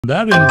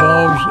That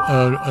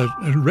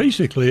involves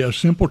basically a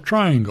simple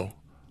triangle,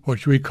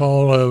 which we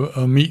call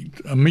a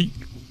meat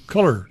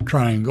color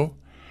triangle.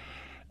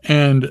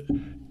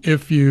 And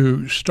if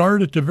you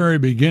start at the very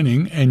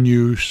beginning and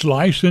you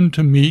slice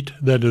into meat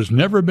that has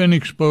never been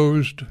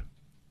exposed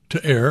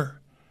to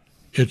air,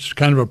 it's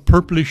kind of a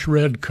purplish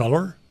red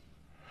color.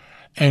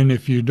 And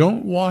if you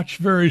don't watch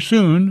very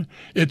soon,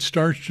 it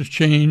starts to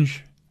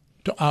change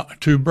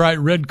to bright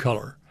red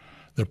color.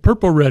 The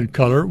purple red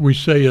color we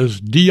say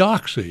is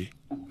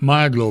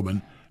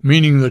deoxymyoglobin,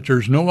 meaning that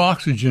there's no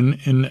oxygen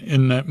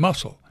in that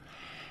muscle.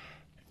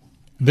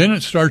 Then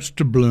it starts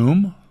to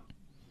bloom,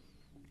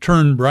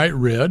 turn bright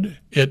red,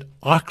 it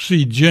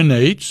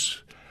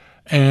oxygenates,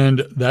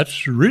 and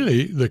that's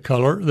really the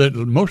color that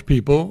most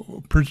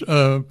people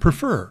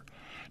prefer,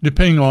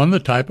 depending on the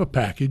type of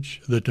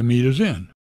package that the meat is in.